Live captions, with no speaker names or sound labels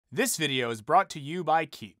This video is brought to you by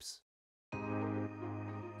Keeps.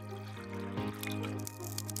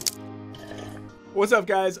 What's up,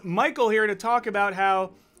 guys? Michael here to talk about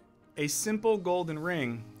how a simple golden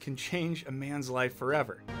ring can change a man's life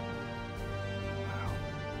forever. Wow.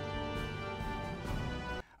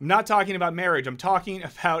 I'm not talking about marriage. I'm talking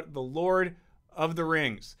about the Lord of the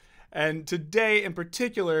Rings. And today in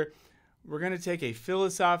particular, we're going to take a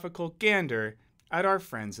philosophical gander at our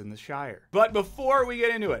friends in the Shire. But before we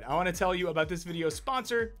get into it, I want to tell you about this video's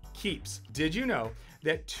sponsor, Keeps. Did you know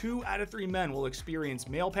that 2 out of 3 men will experience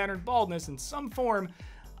male pattern baldness in some form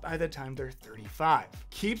by the time they're 35?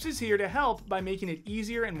 Keeps is here to help by making it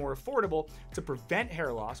easier and more affordable to prevent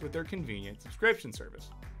hair loss with their convenient subscription service.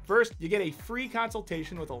 First, you get a free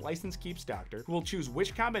consultation with a licensed Keeps doctor who will choose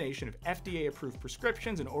which combination of FDA-approved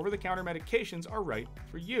prescriptions and over-the-counter medications are right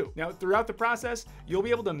for you. Now, throughout the process, you'll be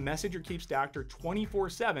able to message your Keeps doctor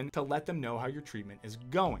 24/7 to let them know how your treatment is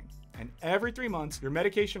going. And every 3 months, your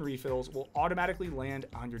medication refills will automatically land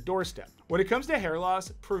on your doorstep. When it comes to hair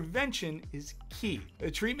loss, prevention is key. The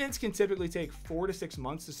treatments can typically take 4 to 6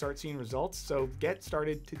 months to start seeing results, so get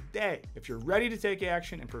started today. If you're ready to take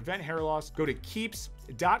action and prevent hair loss, go to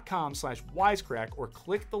keeps.com/wisecrack or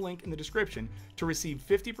click the link in the description to receive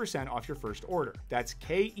 50% off your first order. That's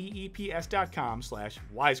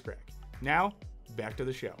keeps.com/wisecrack. Now, back to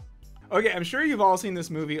the show. Okay, I'm sure you've all seen this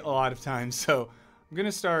movie a lot of times, so I'm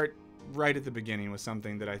gonna start right at the beginning with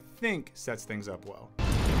something that I think sets things up well.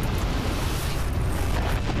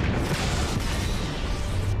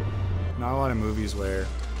 Not a lot of movies where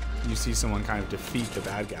you see someone kind of defeat the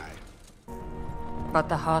bad guy. But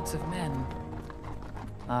the hearts of men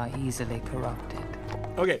are easily corrupted.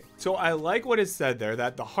 Okay, so I like what is said there,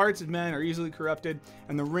 that the hearts of men are easily corrupted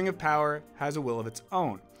and the ring of power has a will of its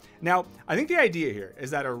own. Now, I think the idea here is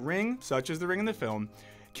that a ring, such as the ring in the film,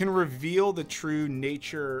 can reveal the true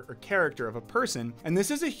nature or character of a person. And this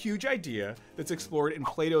is a huge idea that's explored in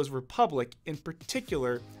Plato's Republic, in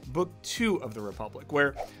particular, Book 2 of the Republic,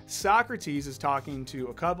 where Socrates is talking to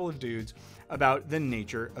a couple of dudes about the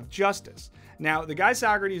nature of justice. Now, the guy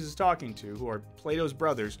Socrates is talking to, who are Plato's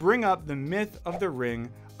brothers, bring up the myth of the ring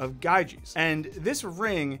of Gyges. And this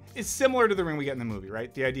ring is similar to the ring we get in the movie,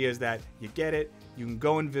 right? The idea is that you get it, you can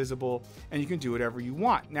go invisible, and you can do whatever you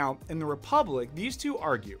want. Now, in the Republic, these two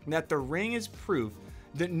argue that the ring is proof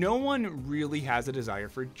that no one really has a desire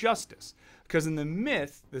for justice. Because in the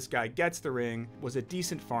myth, this guy gets the ring, was a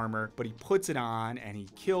decent farmer, but he puts it on and he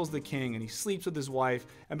kills the king and he sleeps with his wife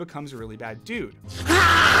and becomes a really bad dude.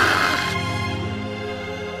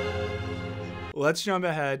 Let's jump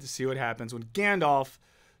ahead to see what happens when Gandalf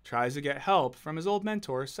tries to get help from his old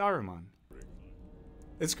mentor, Saruman.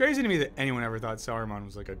 It's crazy to me that anyone ever thought Saruman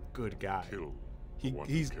was like a good guy.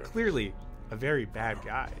 He's clearly a very bad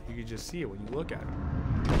guy. You can just see it when you look at him.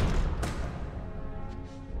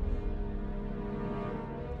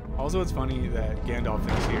 Also, it's funny that Gandalf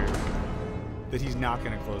thinks here that he's not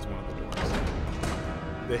going to close one of the doors.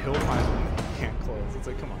 That he'll find one that he can't close. It's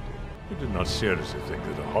like, come on, dude. You do not seriously think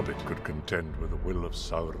that a hobbit could contend with the will of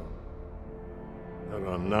Sauron. There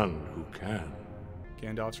are none who can.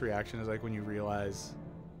 Gandalf's reaction is like when you realize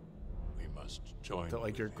Join that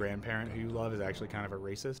like your grandparent who you love is actually kind of a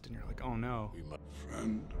racist, and you're like, oh no.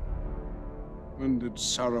 Friend, when did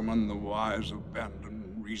Saruman the Wise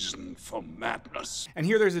abandon reason for madness? And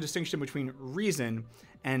here there's a distinction between reason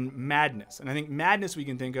and madness. And I think madness we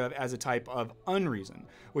can think of as a type of unreason,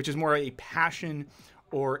 which is more a passion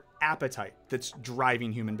or appetite that's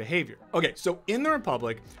driving human behavior. Okay, so in the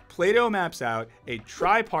Republic, Plato maps out a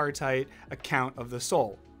tripartite account of the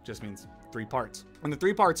soul. Just means 3 parts. And the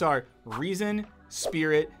 3 parts are reason,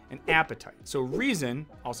 spirit, and appetite. So reason,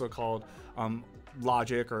 also called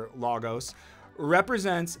logic or logos,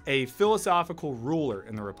 represents a philosophical ruler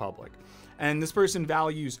in the Republic. And this person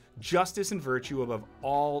values justice and virtue above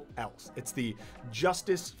all else. It's the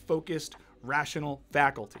justice-focused, rational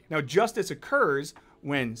faculty. Now, justice occurs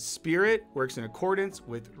when spirit works in accordance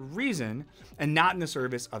with reason and not in the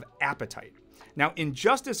service of appetite. Now,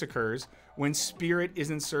 injustice occurs when spirit is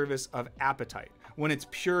in service of appetite, when it's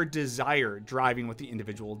pure desire driving what the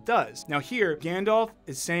individual does. Now here, Gandalf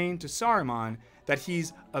is saying to Saruman that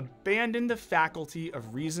he's abandoned the faculty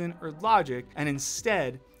of reason or logic and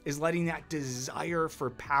instead is letting that desire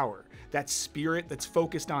for power, that spirit that's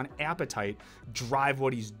focused on appetite, drive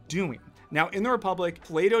what he's doing. Now in the Republic,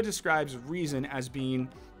 Plato describes reason as being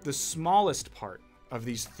the smallest part of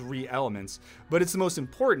these 3 elements, but it's the most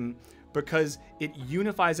important because it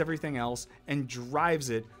unifies everything else and drives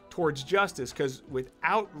it towards justice. Because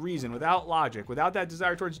without reason, without logic, without that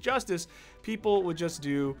desire towards justice, people would just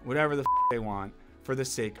do whatever the they want for the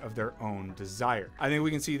sake of their own desire. I think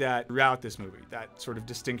we can see that throughout this movie, that sort of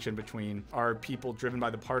distinction between are people driven by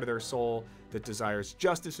the part of their soul that desires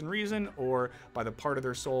justice and reason, or by the part of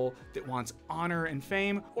their soul that wants honor and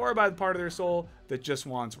fame, or by the part of their soul that just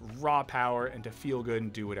wants raw power and to feel good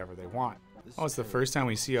and do whatever they want. Oh, it's the first time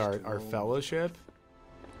we see our fellowship.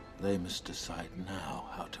 They must decide now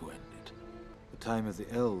how to end it. The time of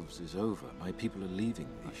the elves is over. My people are leaving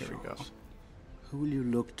these shores. Here we go. Who will you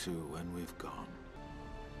look to when we've gone?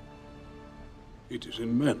 It is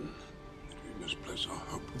in men that we must place our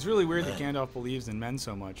hope. It's really weird that Gandalf believes in men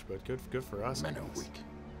so much, but good for us. Men are weak.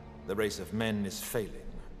 The race of men is failing.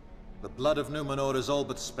 The blood of Numenor is all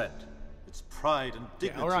but spent. Its pride and Yeah,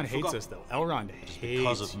 dignity Elrond hates forgotten. us, though. Elrond hates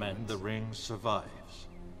Because of men, humans. the ring survives.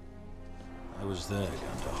 I was there,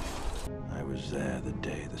 Gandalf. I was there the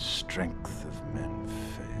day the strength of men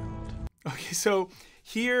failed. Okay, so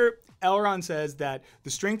here Elrond says that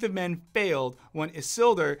the strength of men failed when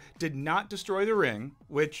Isildur did not destroy the ring,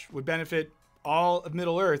 which would benefit all of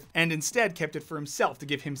Middle-earth, and instead kept it for himself to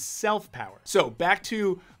give himself power. So back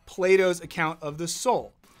to Plato's account of the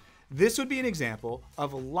soul. This would be an example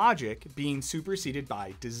of logic being superseded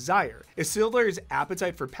by desire. Isildur's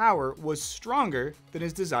appetite for power was stronger than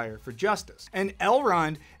his desire for justice. And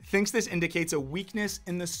Elrond thinks this indicates a weakness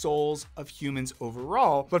in the souls of humans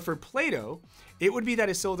overall, but for Plato, it would be that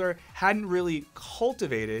Isildur hadn't really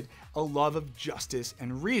cultivated a love of justice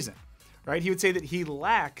and reason. Right? He would say that he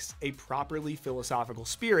lacks a properly philosophical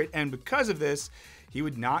spirit, and because of this, he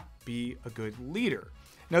would not be a good leader.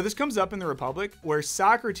 Now, this comes up in the Republic, where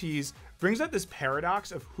Socrates brings up this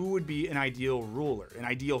paradox of who would be an ideal ruler, an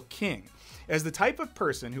ideal king. As the type of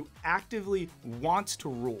person who actively wants to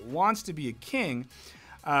rule, wants to be a king,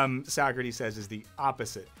 Socrates says is the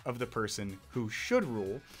opposite of the person who should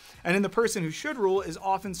rule. And in the person who should rule is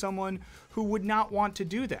often someone who would not want to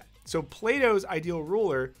do that. So Plato's ideal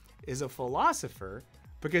ruler is a philosopher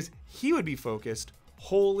because he would be focused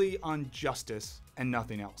wholly on justice and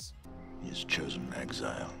nothing else. He has chosen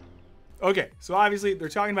exile. Okay, so obviously they're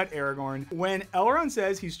talking about Aragorn. When Elrond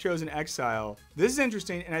says he's chosen exile, this is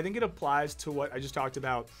interesting, and I think it applies to what I just talked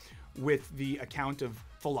about with the account of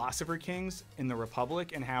philosopher kings in the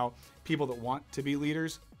Republic and how people that want to be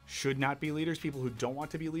leaders should not be leaders. People who don't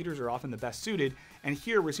want to be leaders are often the best suited. And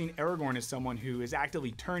here we're seeing Aragorn as someone who has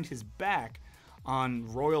actively turned his back on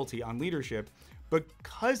royalty, on leadership,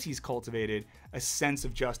 because he's cultivated a sense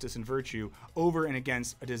of justice and virtue over and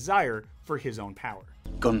against a desire for his own power.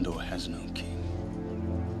 Gondor has no king.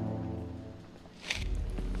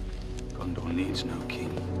 Gondor needs no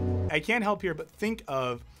king. I can't help here but think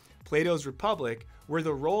of Plato's Republic, where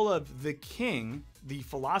the role of the king, the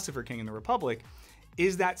philosopher king in the Republic,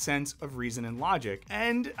 is that sense of reason and logic.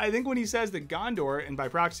 And I think when he says that Gondor, and by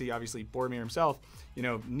proxy, obviously Boromir himself,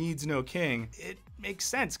 needs no king, it makes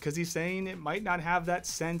sense because he's saying it might not have that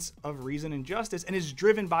sense of reason and justice and is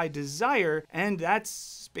driven by desire. And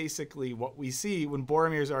that's basically what we see when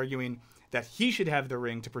Boromir is arguing that he should have the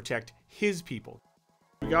ring to protect his people.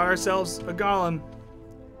 We got ourselves a Gollum.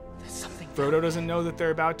 There's something. Frodo doesn't know that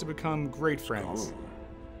they're about to become great friends.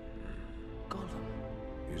 Gollum.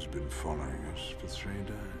 He's been following us for 3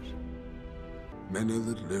 days. Many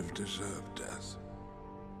that live deserve death,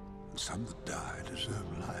 and some that die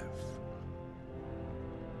deserve life.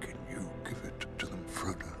 Can you give it to them,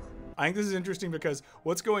 Frodo? I think this is interesting because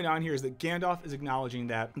what's going on here is that Gandalf is acknowledging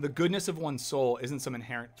that the goodness of one's soul isn't some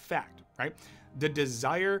inherent fact, right? The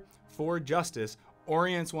desire for justice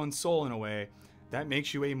orients one's soul in a way that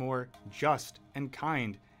makes you a more just and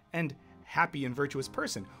kind and happy and virtuous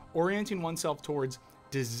person. Orienting oneself towards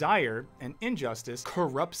desire and injustice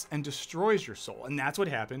corrupts and destroys your soul. And that's what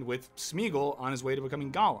happened with Smeagol on his way to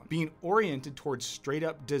becoming Gollum. Being oriented towards straight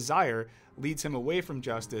up desire leads him away from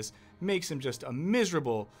justice, makes him just a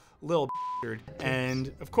miserable little bastard.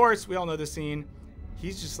 And of course, we all know the scene.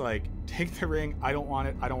 He's just like, take the ring. I don't want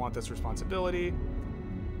it. I don't want this responsibility.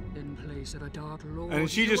 In place of a dark lord,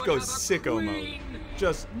 And she just goes sicko mode.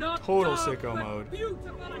 Just total sicko mode.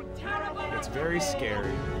 It's very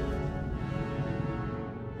scary.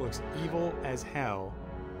 Looks evil as hell.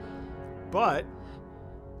 But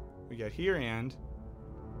we get here and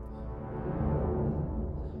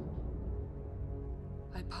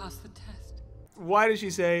I passed the test. why does she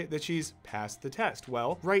say that she's passed the test?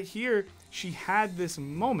 Well, right here, she had this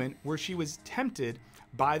moment where she was tempted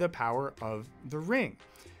by the power of the ring.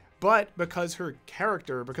 But because her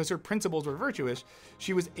character, because her principles were virtuous,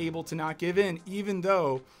 she was able to not give in, even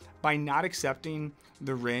though by not accepting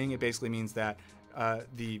the ring, it basically means that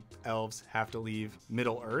the elves have to leave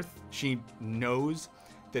Middle-earth. She knows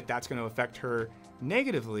that that's going to affect her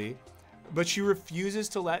negatively, but she refuses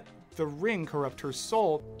to let the ring corrupt her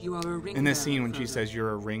soul. You are a ring In this bearer, scene when she Frodo. says you're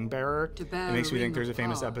a ring bearer, To bear it makes a me think ring there's a of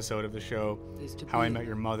famous power episode of the show is to How I be Met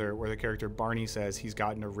Your Mother where the character Barney says he's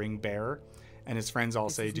gotten a ring bearer, and his friends all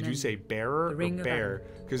say, is did you meant say bearer the or ring of bear?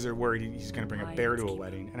 Because they're worried he's going to bring a bear to a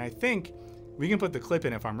wedding. And I think we can put the clip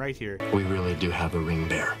in if I'm right here. We really do have a ring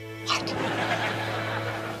bear.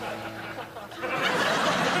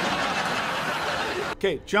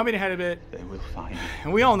 Okay, jumping ahead a bit. They will find it.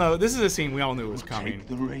 And we all know, this is a scene we all knew was coming, Take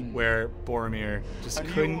the ring. where Boromir just And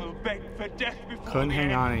you couldn't will beg for death before couldn't the hang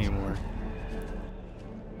end. on anymore.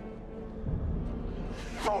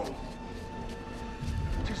 No.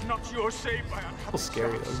 It is not your save I am. How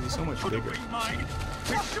scary, that would be so much bigger. Be mine.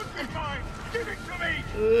 It should be mine. Give it to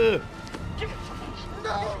me. Ugh. Give it to me.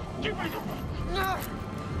 No. Give it to me. No.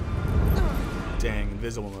 Dang,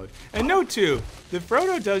 invisible mode. And note too, that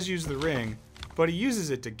Frodo does use the ring, but he uses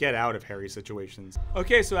it to get out of hairy situations.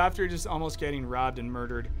 Okay, so after just almost getting robbed and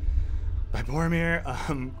murdered by Boromir,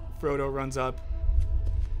 Frodo runs up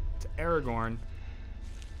to Aragorn.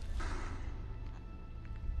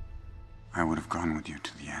 I would have gone with you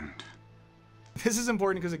to the end. This is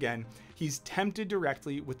important because, again, he's tempted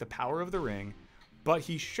directly with the power of the ring, but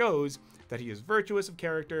he shows that he is virtuous of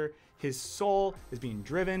character. His soul is being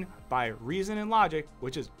driven by reason and logic,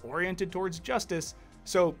 which is oriented towards justice.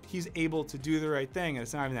 So he's able to do the right thing, and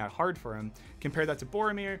it's not even that hard for him. Compare that to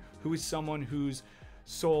Boromir, who is someone whose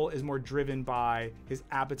soul is more driven by his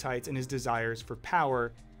appetites and his desires for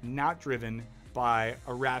power, not driven by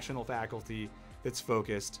a rational faculty that's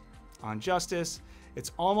focused on justice.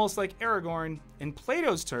 It's almost like Aragorn, in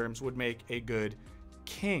Plato's terms, would make a good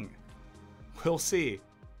king. We'll see.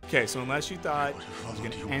 Okay, so unless you thought I was going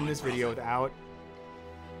to end this video without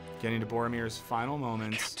getting to Boromir's final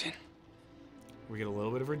moments, Captain. we get a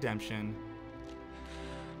little bit of redemption.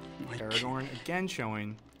 Aragorn again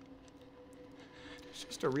showing he's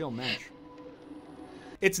just a real mensch.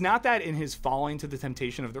 It's not that in his falling to the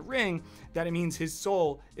temptation of the ring that it means his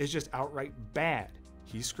soul is just outright bad.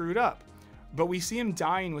 He screwed up. But we see him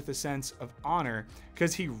dying with a sense of honor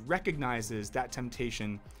because he recognizes that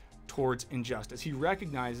temptation towards injustice. He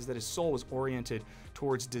recognizes that his soul was oriented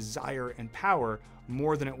towards desire and power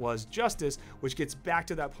more than it was justice, which gets back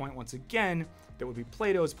to that point once again, that would be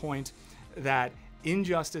Plato's point, that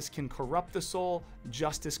injustice can corrupt the soul,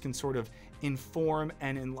 justice can sort of inform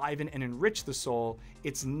and enliven and enrich the soul.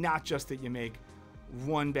 It's not just that you make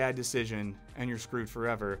one bad decision and you're screwed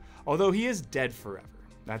forever, although he is dead forever.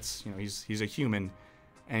 That's, you know, he's a human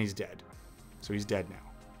and he's dead. So he's dead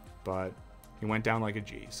now. But he went down like a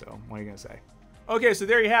G, so what are you gonna say? Okay, so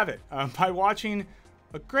there you have it. By watching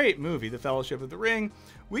a great movie, The Fellowship of the Ring,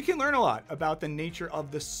 we can learn a lot about the nature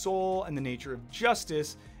of the soul and the nature of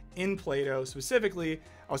justice in Plato. Specifically,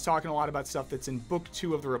 I was talking a lot about stuff that's in Book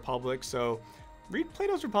 2 of the Republic, so read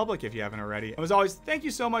Plato's Republic if you haven't already. And as always, thank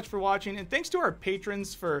you so much for watching, and thanks to our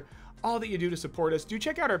patrons for all that you do to support us. Do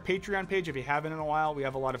check out our Patreon page if you haven't in a while. We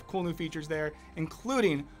have a lot of cool new features there,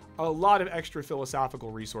 including a lot of extra philosophical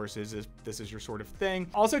resources if this is your sort of thing.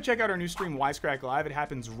 Also check out our new stream, Wisecrack Live. It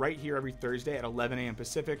happens right here every Thursday at 11 a.m.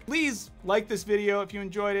 Pacific. Please like this video if you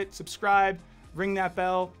enjoyed it, subscribe, ring that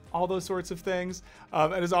bell, all those sorts of things.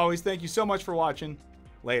 And as always, thank you so much for watching.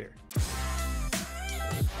 Later.